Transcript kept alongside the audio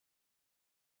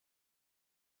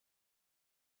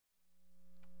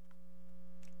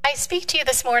I speak to you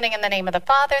this morning in the name of the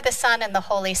Father, the Son, and the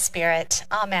Holy Spirit.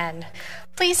 Amen.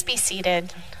 Please be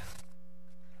seated.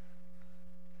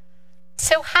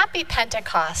 So happy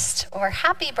Pentecost, or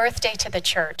happy birthday to the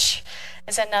church,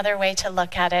 is another way to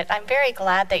look at it. I'm very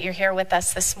glad that you're here with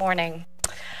us this morning.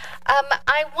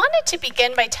 I wanted to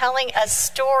begin by telling a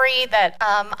story that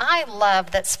I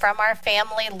love that's from our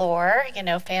family lore. You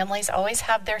know, families always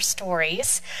have their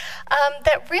stories.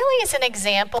 That really is an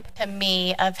example to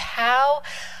me of how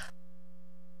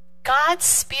God's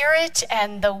Spirit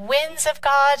and the winds of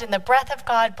God and the breath of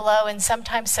God blow in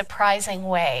sometimes surprising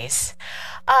ways.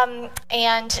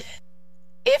 And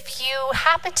if you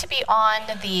happen to be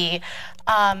on the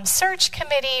search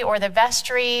committee or the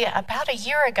vestry about a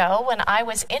year ago when I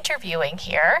was interviewing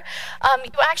here,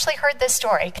 you actually heard this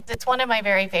story because it's one of my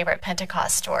very favorite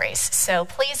Pentecost stories. So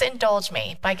please indulge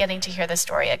me by getting to hear the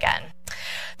story again.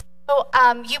 So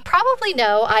you probably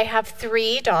know I have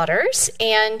 3 daughters,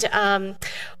 and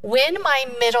when my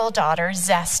middle daughter,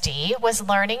 Zesty, was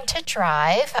learning to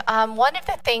drive, one of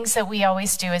the things that we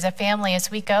always do as a family is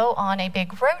we go on a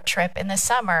big road trip in the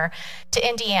summer to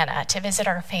Indiana to visit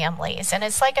our families. And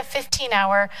it's like a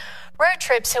 15-hour road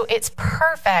trip, so it's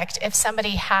perfect if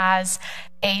somebody has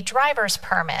a driver's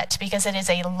permit because it is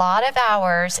a lot of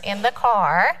hours in the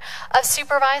car of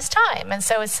supervised time. And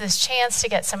so it's this chance to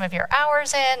get some of your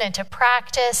hours in and to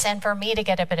practice, and for me to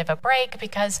get a bit of a break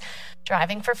because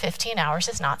driving for 15 hours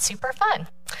is not super fun.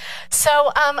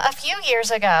 So a few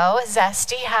years ago,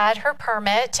 Zesty had her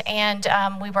permit, and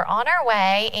we were on our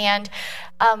way, and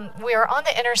we were on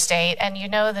the interstate, and you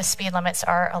know the speed limits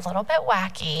are a little bit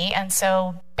wacky, and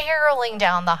so barreling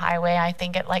down the highway, I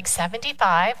think at like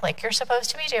 75, like you're supposed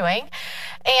to be doing,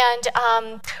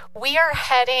 and we are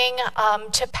heading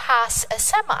to pass a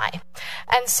semi.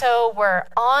 And so we're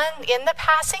in the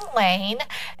passing lane,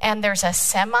 and there's a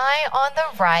semi on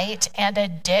the right and a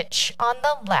ditch on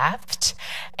the left,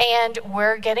 and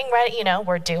we're getting ready, you know,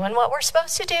 we're doing what we're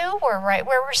supposed to do, we're right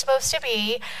where we're supposed to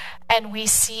be, and we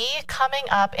see coming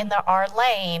up in our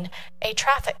lane a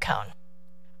traffic cone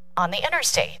on the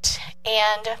interstate.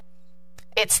 And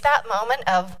it's that moment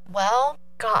of, well,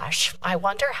 gosh, I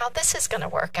wonder how this is going to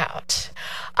work out.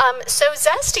 So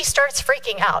Zesty starts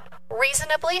freaking out,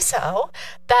 reasonably so,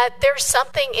 that there's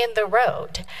something in the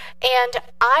road. And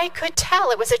I could tell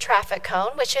it was a traffic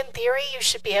cone, which in theory you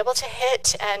should be able to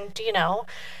hit and, you know,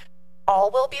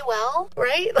 all will be well,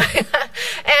 right?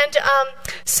 And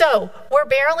so we're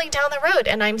barreling down the road,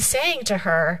 and I'm saying to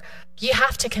her, you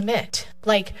have to commit.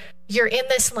 Like, you're in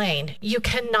this lane. You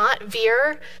cannot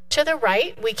veer to the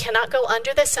right. We cannot go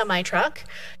under the semi-truck.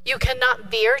 You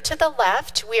cannot veer to the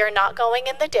left. We are not going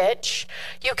in the ditch.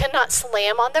 You cannot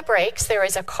slam on the brakes. There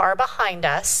is a car behind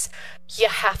us. You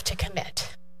have to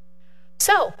commit.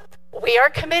 So we are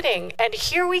committing, and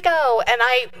here we go. And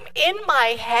in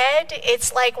my head,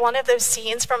 it's like one of those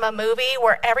scenes from a movie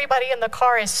where everybody in the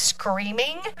car is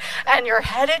screaming, and you're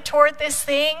headed toward this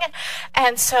thing.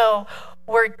 And so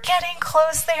we're getting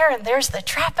close there, and there's the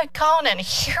traffic cone, and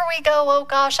here we go. Oh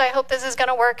gosh, I hope this is going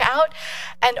to work out.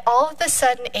 And all of a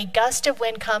sudden, a gust of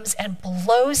wind comes and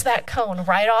blows that cone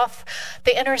right off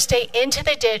the interstate into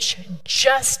the ditch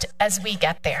just as we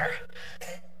get there.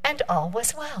 And all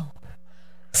was well.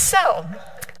 So,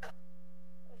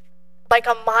 like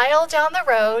a mile down the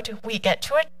road, we get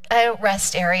to a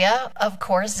rest area. Of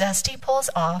course, Zesty pulls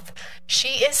off.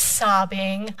 She is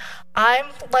sobbing. I'm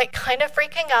like kind of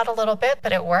freaking out a little bit,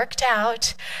 but it worked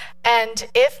out. And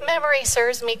if memory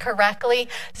serves me correctly,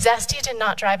 Zesty did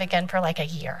not drive again for like a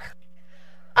year.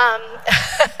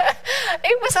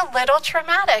 It was a little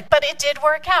traumatic, but it did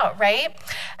work out, right?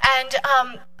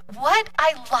 And what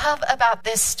I love about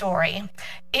this story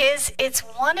is it's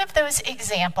one of those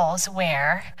examples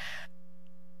where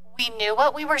we knew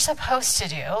what we were supposed to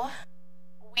do.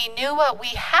 We knew what we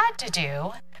had to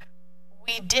do.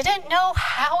 We didn't know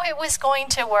how it was going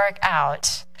to work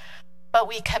out, but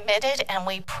we committed and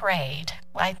we prayed.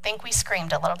 I think we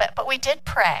screamed a little bit, but we did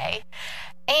pray,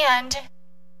 and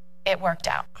it worked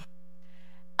out.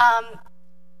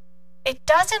 It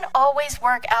doesn't always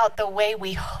work out the way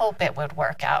we hope it would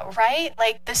work out, right?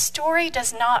 Like, the story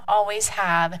does not always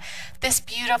have this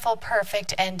beautiful,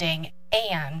 perfect ending,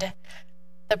 and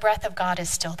the breath of God is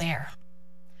still there.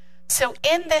 So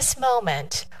in this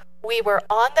moment, we were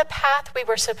on the path we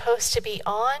were supposed to be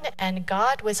on, and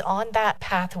God was on that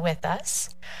path with us.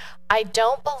 I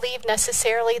don't believe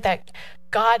necessarily that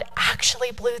God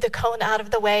actually blew the cone out of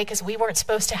the way because we weren't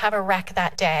supposed to have a wreck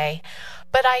that day.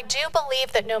 But I do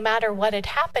believe that no matter what had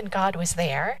happened, God was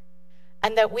there,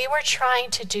 and that we were trying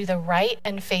to do the right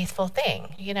and faithful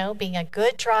thing, you know, being a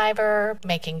good driver,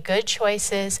 making good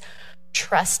choices,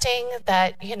 trusting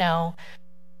that,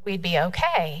 we'd be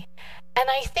okay. And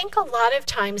I think a lot of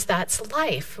times that's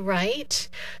life, right?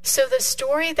 So the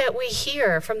story that we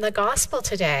hear from the gospel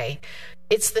today,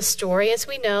 it's the story, as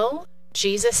we know,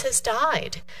 Jesus has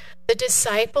died. The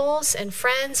disciples and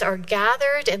friends are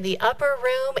gathered in the upper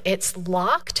room. It's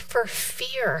locked for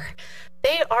fear.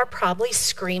 They are probably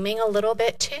screaming a little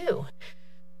bit too.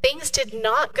 Things did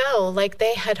not go like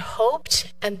they had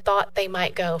hoped and thought they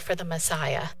might go for the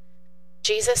Messiah.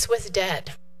 Jesus was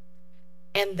dead,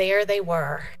 and there they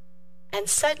were. And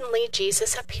suddenly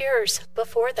Jesus appears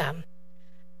before them.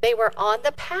 They were on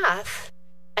the path,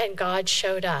 and God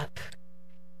showed up.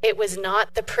 It was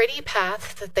not the pretty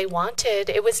path that they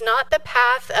wanted. It was not the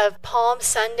path of Palm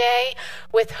Sunday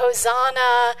with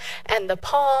Hosanna and the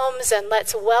palms and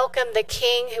let's welcome the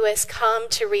King who has come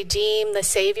to redeem the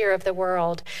Savior of the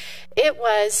world. It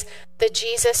was the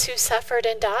Jesus who suffered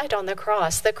and died on the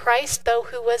cross, the Christ, though,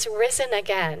 who was risen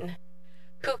again,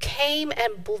 who came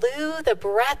and blew the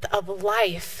breath of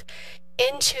life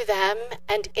into them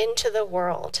and into the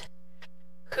world,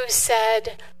 who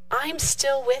said, I'm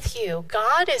still with you.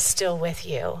 God is still with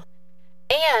you.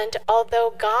 And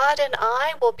although God and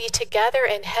I will be together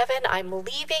in heaven, I'm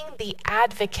leaving the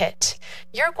advocate.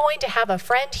 You're going to have a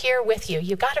friend here with you.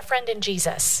 You got a friend in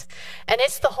Jesus, and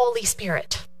it's the Holy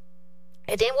Spirit.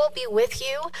 And it will be with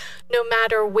you no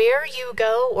matter where you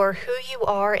go or who you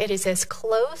are. It is as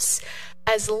close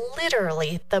as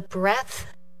literally the breath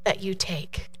that you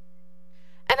take.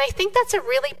 And I think that's a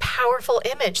really powerful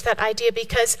image, that idea,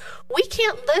 because we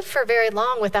can't live for very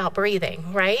long without breathing,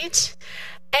 right?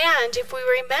 And if we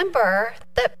remember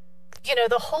that,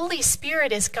 the Holy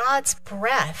Spirit is God's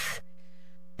breath,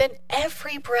 then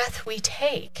every breath we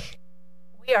take,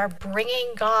 we are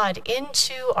bringing God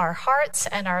into our hearts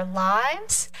and our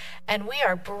lives, and we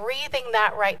are breathing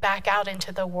that right back out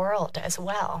into the world as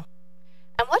well.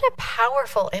 And what a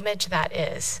powerful image that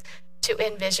is, to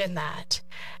envision that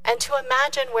and to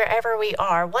imagine wherever we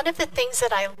are. One of the things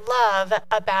that I love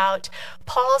about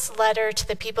Paul's letter to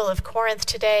the people of Corinth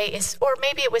today is, or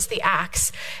maybe it was the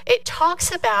Acts, it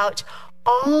talks about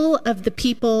all of the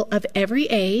people of every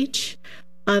age,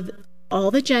 of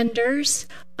all the genders,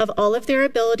 of all of their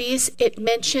abilities. It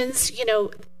mentions,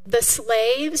 the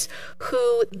slaves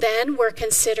who then were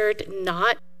considered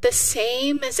not the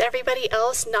same as everybody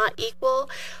else, not equal,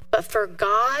 but for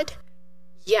God,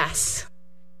 yes,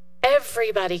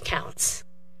 everybody counts.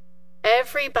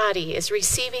 Everybody is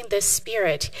receiving this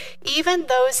Spirit. Even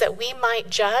those that we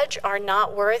might judge are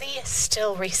not worthy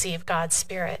still receive God's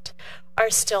Spirit,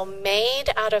 are still made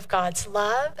out of God's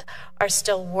love, are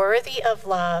still worthy of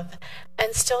love,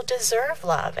 and still deserve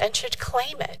love and should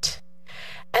claim it.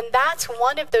 And that's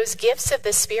one of those gifts of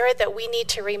the Spirit that we need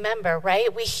to remember,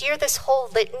 right? We hear this whole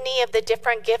litany of the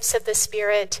different gifts of the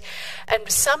Spirit, and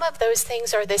some of those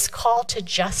things are this call to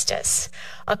justice,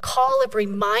 a call of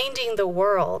reminding the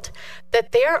world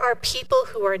that there are people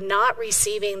who are not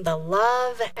receiving the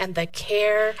love and the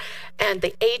care and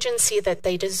the agency that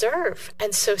they deserve.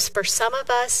 And so for some of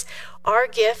us, our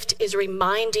gift is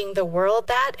reminding the world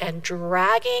that and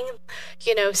dragging,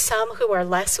 some who are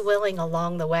less willing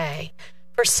along the way.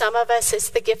 For some of us, it's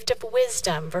the gift of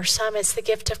wisdom. For some, it's the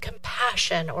gift of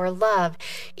compassion or love.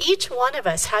 Each one of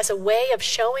us has a way of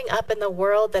showing up in the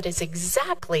world that is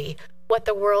exactly what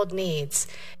the world needs.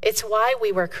 It's why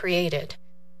we were created.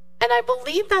 And I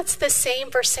believe that's the same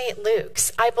for St.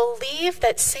 Luke's. I believe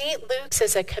that St. Luke's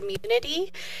as a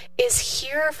community is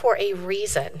here for a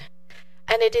reason.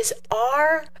 And it is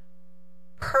our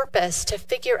purpose to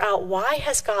figure out, why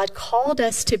has God called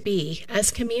us to be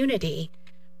as community?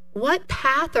 What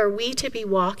path are we to be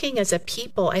walking as a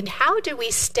people, and how do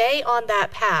we stay on that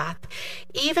path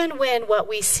even when what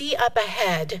we see up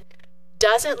ahead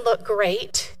doesn't look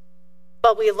great,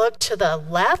 but we look to the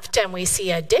left and we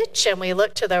see a ditch, and we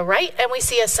look to the right and we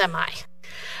see a semi,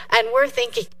 and we're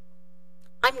thinking,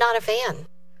 I'm not a fan,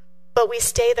 but we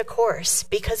stay the course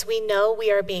because we know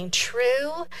we are being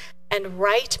true and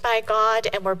right by God,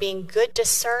 and we're being good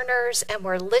discerners, and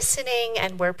we're listening,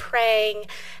 and we're praying,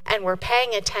 and we're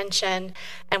paying attention,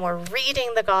 and we're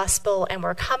reading the gospel, and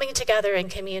we're coming together in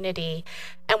community,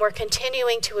 and we're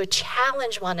continuing to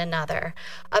challenge one another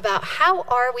about how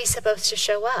are we supposed to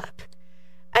show up.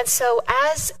 And so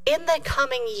as in the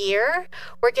coming year,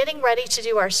 we're getting ready to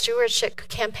do our stewardship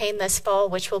campaign this fall,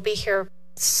 which will be here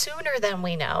sooner than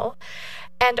we know.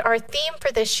 And our theme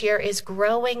for this year is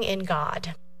growing in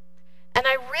God. And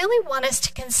I really want us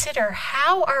to consider,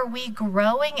 how are we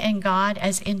growing in God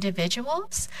as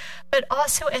individuals, but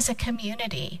also as a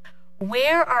community?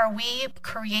 Where are we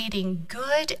creating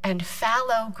good and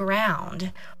fallow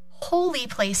ground, holy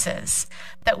places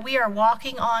that we are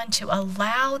walking on to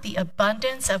allow the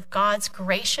abundance of God's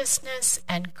graciousness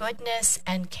and goodness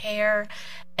and care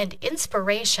and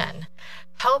inspiration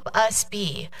help us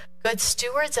be good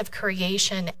stewards of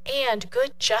creation and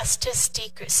good justice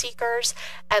seekers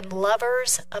and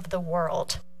lovers of the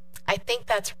world. I think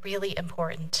that's really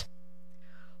important.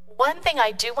 One thing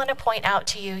I do want to point out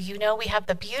to you, you know we have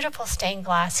the beautiful stained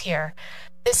glass here.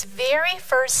 This very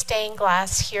first stained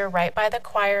glass here right by the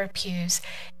choir pews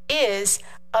is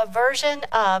a version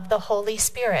of the Holy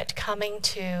Spirit coming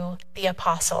to the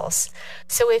apostles.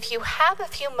 So if you have a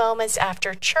few moments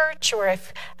after church, or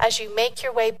if as you make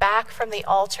your way back from the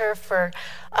altar for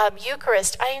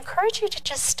Eucharist, I encourage you to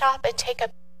just stop and take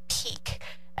a peek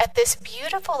at this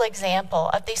beautiful example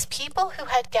of these people who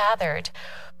had gathered,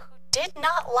 who did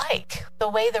not like the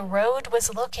way the road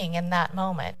was looking in that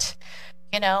moment.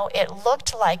 You know, it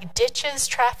looked like ditches,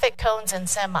 traffic cones, and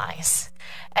semis.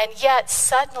 And yet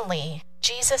suddenly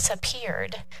Jesus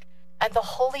appeared and the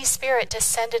Holy Spirit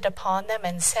descended upon them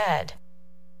and said,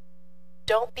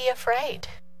 "Don't be afraid.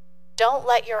 Don't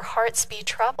let your hearts be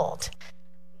troubled.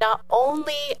 Not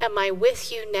only am I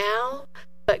with you now,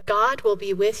 but God will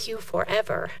be with you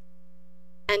forever.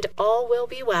 And all will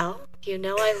be well." You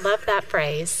know, I love that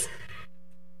phrase.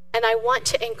 And I want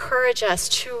to encourage us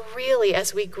to really,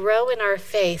 as we grow in our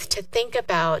faith, to think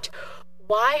about,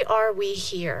 why are we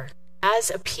here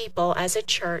as a people, as a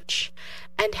church,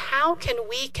 and how can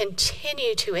we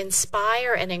continue to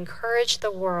inspire and encourage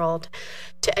the world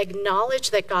to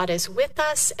acknowledge that God is with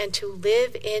us and to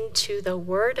live into the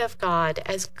Word of God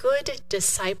as good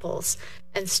disciples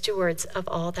and stewards of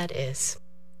all that is.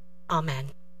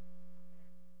 Amen.